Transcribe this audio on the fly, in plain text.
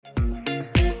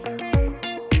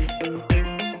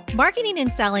Marketing and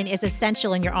selling is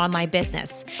essential in your online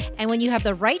business. And when you have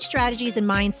the right strategies and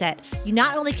mindset, you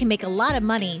not only can make a lot of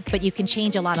money, but you can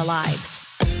change a lot of lives.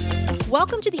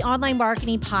 Welcome to the Online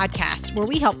Marketing Podcast, where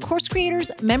we help course creators,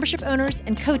 membership owners,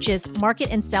 and coaches market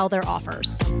and sell their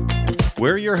offers.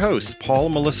 We're your hosts, Paul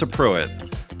and Melissa Pruitt.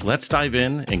 Let's dive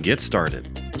in and get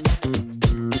started.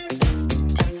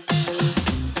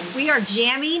 We are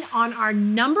jamming on our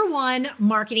number one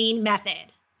marketing method.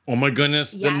 Oh my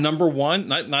goodness, Yes. The number one,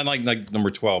 not like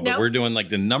number 12, Nope. but we're doing like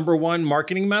the number one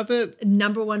marketing method?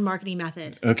 Number one marketing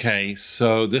method. Okay,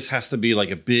 so this has to be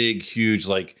like a big, huge,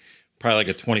 like probably like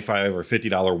a $25 or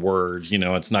 $50 word. You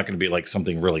know, it's not going to be like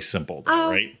something really simple,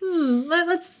 right?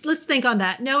 Let's think on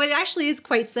that. No, it actually is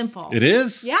quite simple. It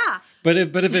is? Yeah. But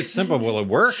if it's simple, will it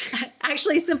work?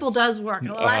 Actually, simple does work.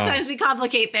 A lot of times we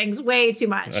complicate things way too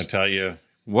much. I tell you,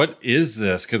 what is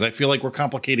this? Because I feel like we're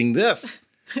complicating this.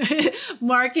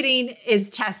 Marketing is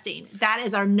testing. That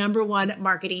is our number one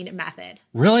marketing method.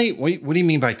 Really? What do you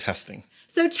mean by testing?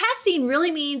 So testing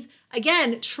really means,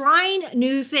 again, trying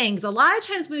new things. A lot of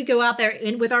times when we go out there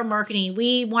with our marketing,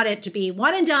 we want it to be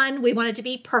one and done. We want it to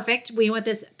be perfect. We want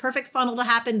this perfect funnel to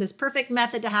happen, this perfect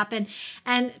method to happen.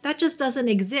 And that just doesn't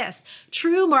exist.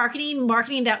 True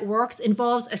marketing that works,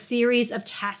 involves a series of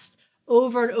tests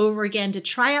over and over again to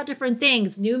try out different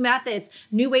things, new methods,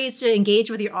 new ways to engage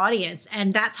with your audience.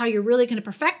 And that's how you're really going to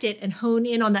perfect it and hone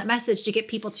in on that message to get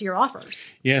people to your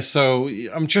offers. Yeah, so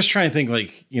I'm just trying to think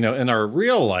like, you know, in our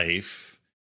real life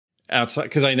outside,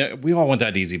 because I know we all want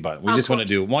that easy button. We just want to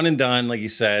do one and done, like you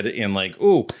said, and like,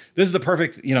 oh, this is the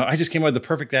perfect, you know, I just came up with the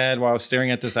perfect ad while I was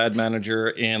staring at this ad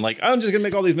manager and like, I'm just going to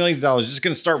make all these millions of dollars, just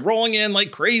going to start rolling in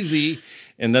like crazy.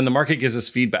 And then the market gives us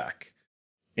feedback.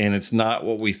 And it's not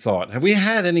what we thought. Have we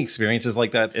had any experiences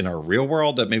like that in our real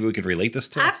world that maybe we could relate this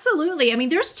to? Absolutely. I mean,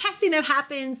 there's testing that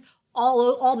happens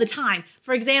all the time.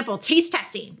 For example, taste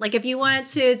testing. Like if you want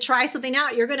to try something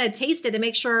out, you're going to taste it and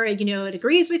make sure, you know, it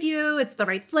agrees with you. It's the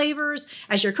right flavors.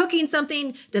 As you're cooking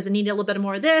something, does it need a little bit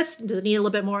more of this? Does it need a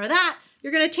little bit more of that?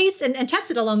 You're going to taste and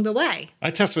test it along the way. I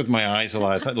test with my eyes a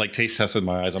lot of times, like taste test with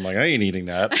my eyes. I'm like, I ain't eating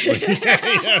that.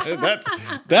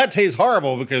 That tastes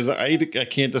horrible because I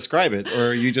can't describe it,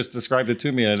 or you just described it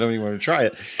to me and I don't even want to try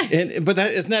it. But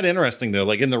isn't that interesting though?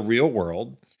 Like in the real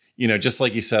world, you know, just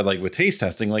like you said, like with taste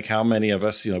testing, like how many of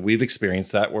us, you know, we've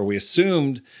experienced that where we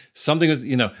assumed something was,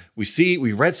 you know,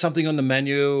 we read something on the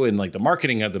menu and like the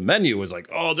marketing of the menu was like,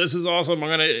 oh, this is awesome.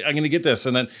 I'm going to get this.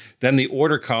 And then the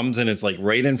order comes and it's like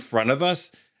right in front of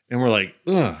us. And we're like,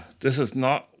 ugh, this is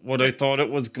not what I thought it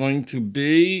was going to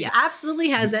be. Yeah,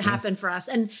 absolutely has it happened for us.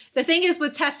 And the thing is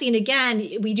with testing, again,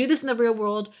 we do this in the real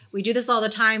world. We do this all the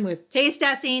time with taste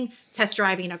testing, test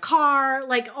driving a car,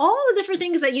 like all the different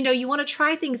things that, you know, you want to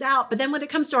try things out. But then when it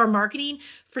comes to our marketing,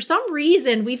 for some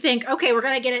reason, we think, okay, we're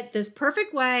going to get it this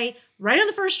perfect way right on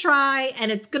the first try,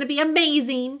 and it's going to be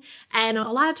amazing. And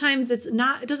a lot of times it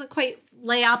doesn't quite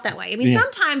lay out that way. I mean,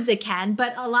 sometimes it can,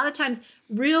 but a lot of times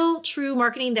real, true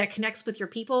marketing that connects with your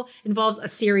people involves a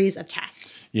series of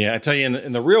tests. Yeah, I tell you,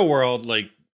 in the real world,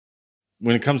 like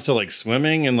when it comes to like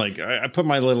swimming and like I put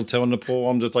my little toe in the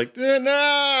pool, I'm just like,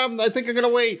 no, I think I'm going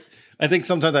to wait. I think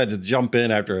sometimes I have to jump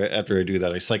in after I do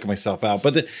that. I psych myself out.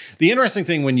 But the interesting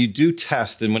thing when you do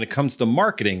test and when it comes to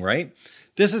marketing, right?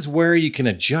 This is where you can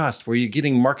adjust, where you're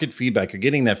getting market feedback. You're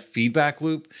getting that feedback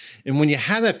loop. And when you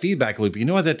have that feedback loop, you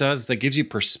know what that does? That gives you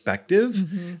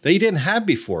perspective that you didn't have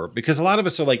before. Because a lot of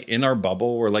us are like in our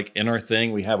bubble. We're like in our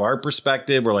thing. We have our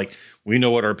perspective. We're like, we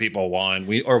know what our people want.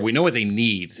 We know what they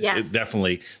need. Yes.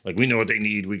 Definitely. Like we know what they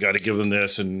need. We got to give them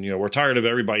this. And, you know, we're tired of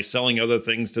everybody selling other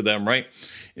things to them, right?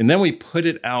 And then we put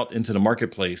it out into the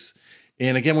marketplace.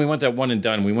 And again, we want that one and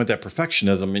done. We want that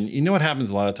perfectionism. And you know what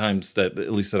happens a lot of times that,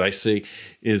 at least that I see,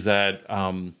 is that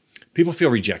people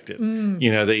feel rejected.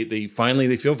 You know, they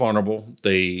finally feel vulnerable.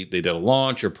 They did a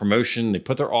launch or promotion. They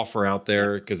put their offer out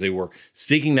there because they were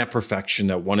seeking that perfection,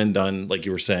 that one and done, like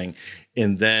you were saying.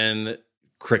 And then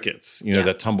crickets, you know,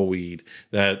 that tumbleweed,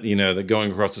 that, you know, that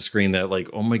going across the screen, that like,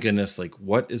 oh my goodness, like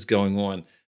what is going on?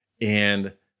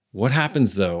 And what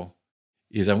happens though,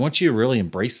 is I want you to really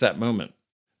embrace that moment.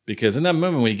 Because in that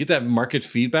moment, when you get that market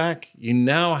feedback, you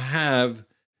now have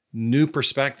new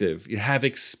perspective. You have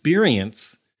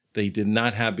experience they did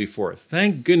not have before.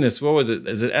 Thank goodness. What was it?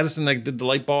 Is it Edison that did the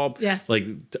light bulb? Yes. Like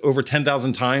over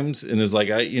 10,000 times. And it was like,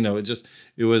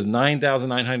 it was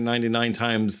 9,999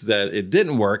 times that it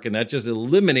didn't work. And that just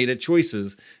eliminated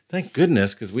choices. Thank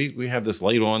goodness. Because we have this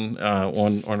light on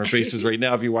our faces right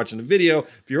now. If you're watching the video,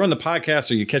 if you're on the podcast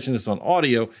or you're catching this on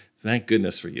audio, thank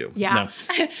goodness for you. Yeah.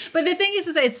 No. But the thing is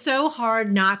that it's so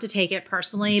hard not to take it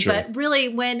personally. Sure. But really,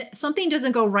 when something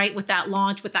doesn't go right with that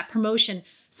launch, with that promotion,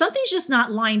 something's just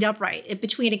not lined up right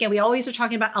between, again, we always are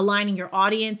talking about aligning your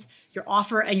audience, your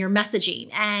offer, and your messaging.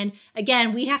 And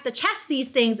again, we have to test these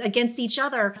things against each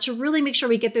other to really make sure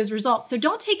we get those results. So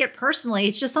don't take it personally.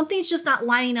 It's just something's just not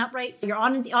lining up right. Your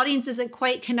audience isn't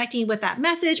quite connecting with that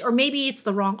message, or maybe it's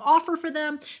the wrong offer for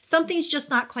them. Something's just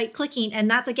not quite clicking. And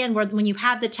that's, again, where when you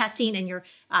have the testing and you're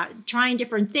trying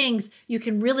different things, you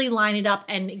can really line it up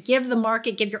and give the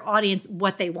market, give your audience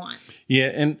what they want.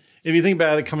 Yeah. And if you think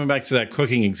about it, coming back to that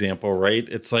cooking example, right?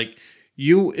 It's like,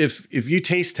 if you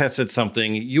taste tested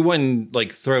something, you wouldn't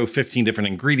like throw 15 different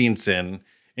ingredients in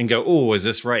and go, oh, is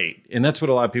this right? And that's what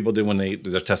a lot of people do when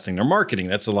they're testing their marketing.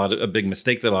 That's a big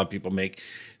mistake that a lot of people make.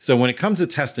 So when it comes to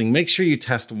testing, make sure you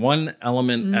test one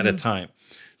element at a time.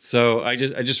 So I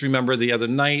just remember the other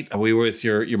night we were with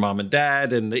your mom and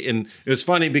dad, and it was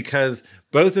funny because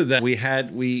both of them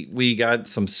we got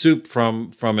some soup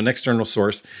from an external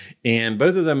source, and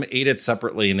both of them ate it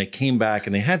separately, and they came back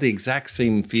and they had the exact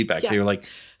same feedback. Yeah. They were like,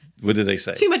 what did they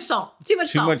say? Too much salt. Too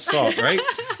much salt, right?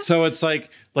 So it's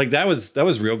like that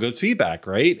was real good feedback,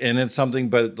 right? And it's something,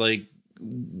 but like,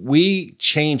 we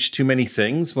change too many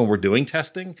things when we're doing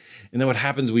testing. And then what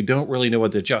happens, we don't really know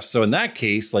what to adjust. So in that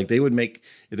case, like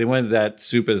if they wanted that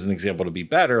soup as an example to be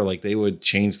better, like they would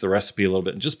change the recipe a little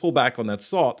bit and just pull back on that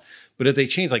salt. But if they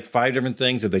change like 5 different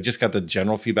things, if they just got the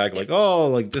general feedback, like, oh,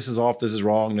 like this is off, this is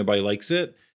wrong, nobody likes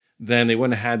it, then they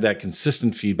wouldn't have had that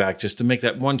consistent feedback just to make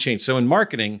that one change. So in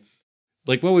marketing,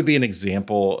 like what would be an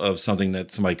example of something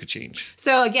that somebody could change?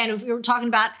 So again, if we were talking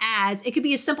about ads, it could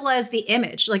be as simple as the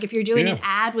image. Like if you're doing an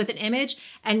ad with an image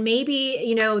and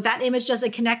maybe, that image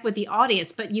doesn't connect with the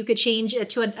audience, but you could change it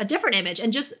to a different image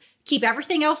and just keep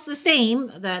everything else the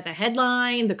same, the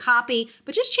headline, the copy,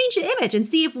 but just change the image and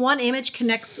see if one image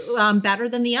connects better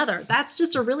than the other. That's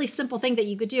just a really simple thing that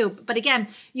you could do. But again,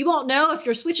 you won't know if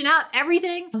you're switching out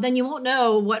everything, then you won't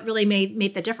know what really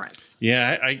made the difference.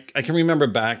 Yeah, I can remember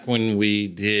back when we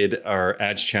did our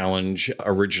ads challenge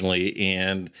originally,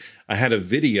 and I had a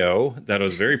video that I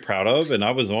was very proud of, and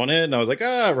I was on it, and I was like,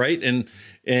 right. And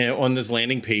on this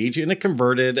landing page, and it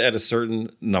converted at a certain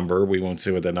number. We won't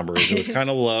say what that number is. It was kind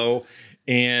of low.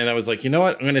 And I was like, you know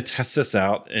what? I'm going to test this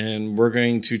out, and we're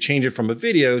going to change it from a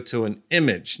video to an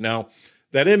image. Now,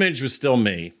 that image was still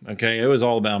me. Okay. It was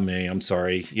all about me. I'm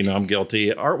sorry. I'm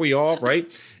guilty. Aren't we all?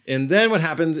 Right. And then what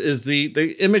happens is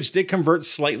the image did convert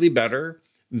slightly better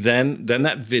than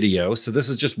that video. So this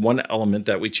is just one element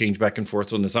that we change back and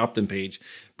forth on this opt-in page.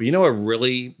 But what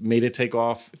really made it take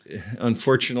off,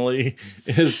 unfortunately,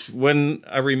 is when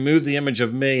I removed the image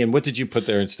of me. And what did you put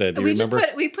there instead? Do you remember?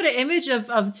 We put an image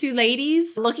of 2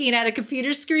 ladies looking at a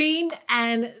computer screen,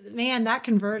 and man, that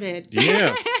converted.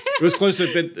 Yeah, it was close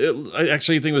to I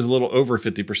actually think it was a little over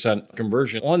 50%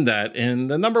 conversion on that. And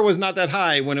the number was not that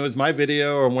high when it was my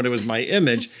video or when it was my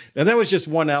image. Now that was just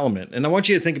one element. And I want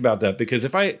you to think about that, because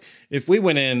if we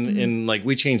went in and like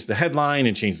we changed the headline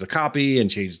and changed the copy and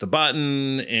changed the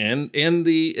button and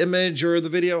the image or the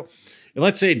video, and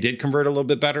let's say it did convert a little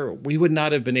bit better, we would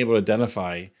not have been able to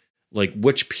identify like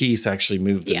which piece actually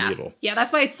moved the needle. Yeah,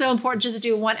 that's why it's so important just to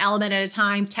do one element at a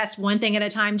time, test one thing at a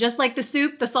time, just like the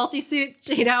soup, the salty soup,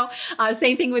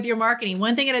 same thing with your marketing,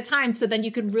 one thing at a time. So then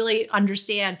you can really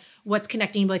understand what's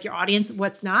connecting with your audience,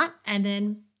 what's not, and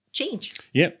then change.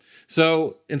 Yep.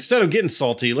 So instead of getting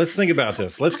salty, let's think about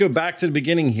this. Let's go back to the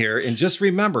beginning here and just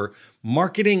remember,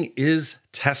 marketing is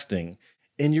testing.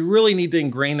 And you really need to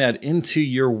ingrain that into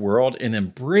your world and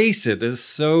embrace it. That is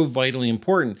so vitally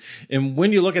important. And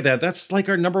when you look at that, that's like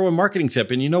our number one marketing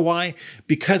tip. And you know why?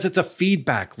 Because it's a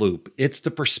feedback loop. It's the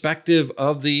perspective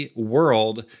of the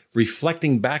world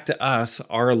reflecting back to us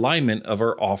our alignment of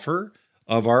our offer,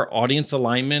 of our audience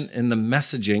alignment, and the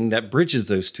messaging that bridges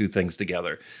those two things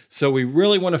together. So we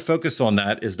really want to focus on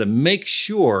that, is to make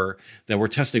sure that we're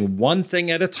testing one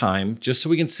thing at a time, just so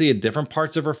we can see at different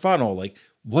parts of our funnel, like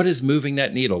what is moving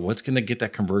that needle? What's going to get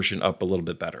that conversion up a little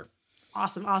bit better?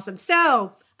 Awesome.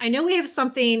 So I know we have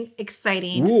something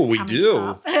exciting. Ooh, we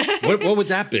do. What would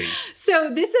that be?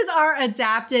 So this is our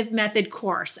adaptive method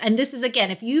course. And this is, again,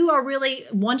 if you are really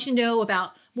wanting to know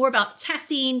more about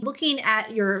testing, looking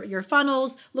at your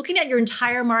funnels, looking at your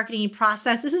entire marketing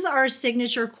process, this is our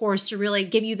signature course to really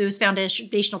give you those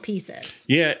foundational pieces.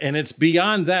 Yeah, and it's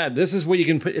beyond that. This is what you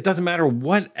can put. It doesn't matter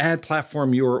what ad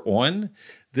platform you're on.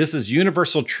 This is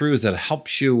universal truths that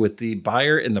helps you with the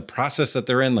buyer in the process that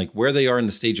they're in, like where they are in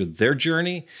the stage of their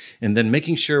journey, and then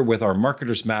making sure with our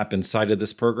marketer's map inside of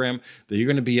this program that you're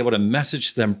going to be able to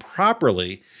message them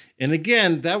properly And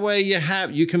again, that way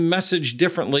you can message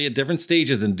differently at different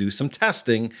stages and do some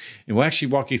testing. And we'll actually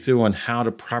walk you through on how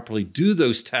to properly do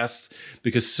those tests,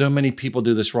 because so many people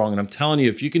do this wrong. And I'm telling you,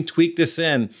 if you can tweak this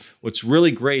in, what's really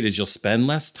great is you'll spend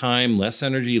less time, less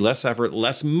energy, less effort,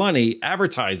 less money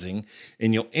advertising,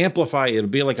 and you'll amplify. It'll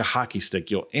be like a hockey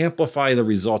stick. You'll amplify the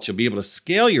results. You'll be able to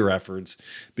scale your efforts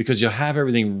because you'll have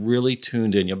everything really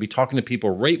tuned in. You'll be talking to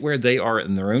people right where they are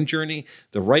in their own journey,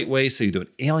 the right way, so you don't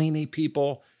alienate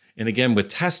people. And again, with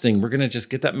testing, we're going to just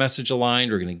get that message aligned.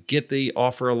 We're going to get the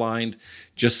offer aligned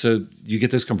just so you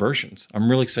get those conversions. I'm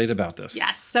really excited about this.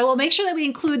 Yes. So we'll make sure that we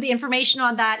include the information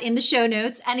on that in the show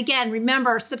notes. And again,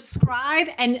 remember, subscribe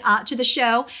and to the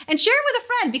show and share it with a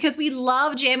friend, because we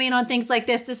love jamming on things like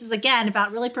this. This is, again,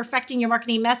 about really perfecting your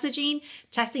marketing messaging.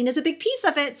 Testing is a big piece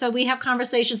of it. So we have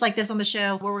conversations like this on the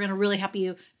show where we're going to really help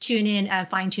you tune in and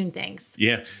fine tune things.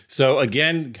 Yeah. So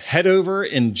again, head over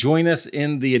and join us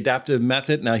in the Adaptive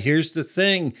Method. Now, here's the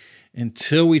thing.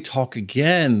 Until we talk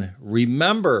again,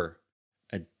 remember,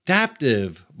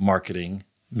 adaptive marketing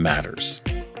matters.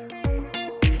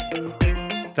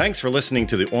 Thanks for listening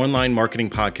to the Online Marketing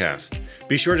Podcast.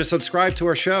 Be sure to subscribe to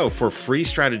our show for free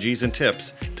strategies and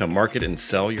tips to market and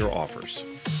sell your offers.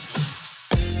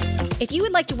 If you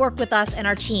would like to work with us and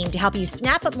our team to help you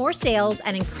snap up more sales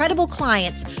and incredible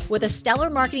clients with a stellar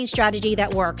marketing strategy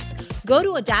that works, go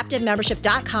to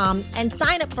adaptivemembership.com and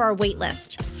sign up for our wait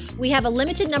list. We have a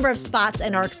limited number of spots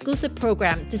in our exclusive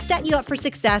program to set you up for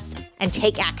success and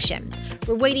take action.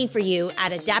 We're waiting for you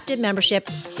at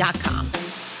adaptivemembership.com.